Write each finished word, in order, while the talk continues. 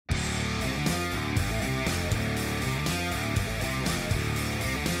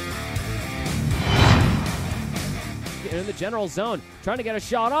in the general zone, trying to get a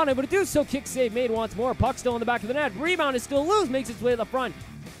shot on it, but to do so, kick save made once more. Puck still in the back of the net. Rebound is still loose, makes its way to the front.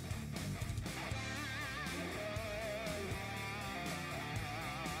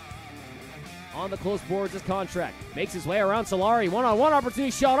 On the close boards is Contract. Makes his way around Solari. One-on-one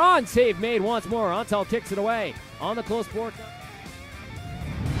opportunity, shot on. Save made once more. Antal kicks it away. On the close board.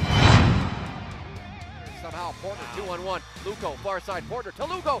 Somehow Porter 2-on-1. Louko, far side. Porter to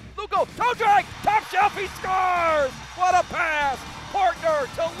Louko. Louko, toe drag. Top shelf, he scores. What a pass. Porter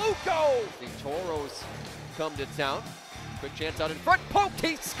to Louko. The Toros come to town. Quick chance out in front. Poked,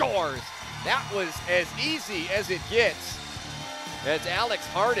 he scores. That was as easy as it gets. As Alex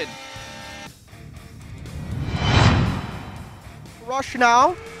Harden. Rush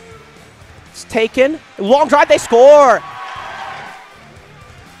now. It's taken. Long drive, they score.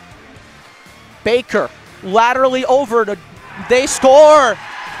 Baker laterally over to, they score.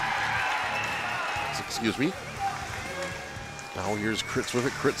 Excuse me. Now here's Kritz with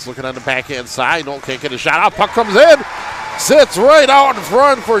it. Kritz looking on the backhand side. No, can't get a shot out. Puck comes in. Sits right out in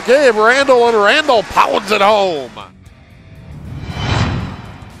front for Gabe Randel, and Randel pounds it home.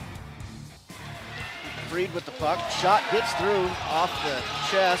 Freed with the puck. Shot gets through off the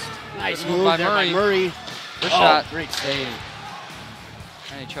chest. Nice move by Murray. Good shot. Great save.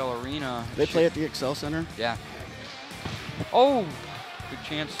 NHL Arena. They play at the Excel Center. Yeah. Oh, good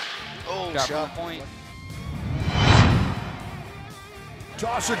chance. Oh, got shot. Point.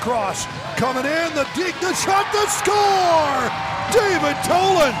 Toss across, coming in, the shot, the score! David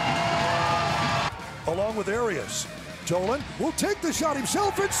Tolan! Along with Arias. Tolan will take the shot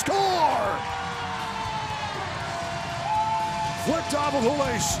himself and score! Flicked off of the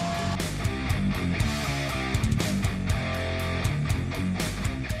lace.